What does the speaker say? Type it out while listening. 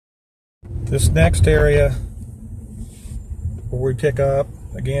This next area where we pick up,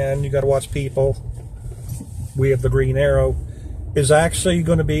 again, you got to watch people. We have the green arrow, is actually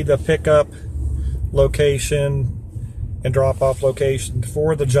going to be the pickup location and drop-off location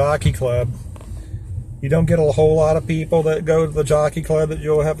for the Jockey Club. You don't get a whole lot of people that go to the Jockey Club that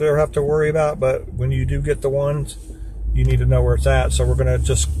you'll have to worry about, but when you do get the ones, you need to know where it's at. So we're going to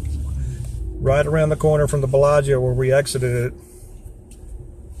just right around the corner from the Bellagio where we exited it,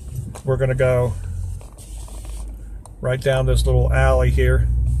 we're going to go right down this little alley here,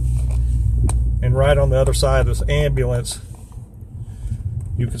 and right on the other side of this ambulance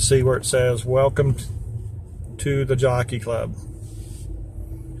you can see where it says welcome to the Jockey Club.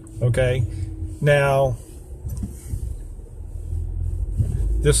 Okay, now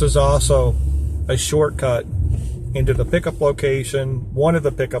this is also a shortcut into the pickup location, one of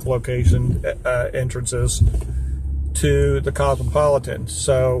the pickup location entrances to the Cosmopolitan.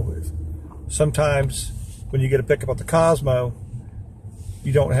 So sometimes when you get a pickup at the Cosmo,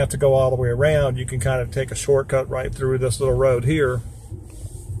 you don't have to go all the way around. You can kind of take a shortcut right through this little road here,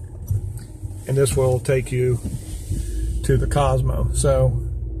 and this will take you to the Cosmo. So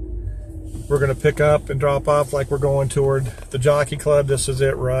we're going to pick up and drop off like we're going toward the Jockey Club. This is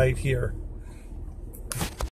it right here.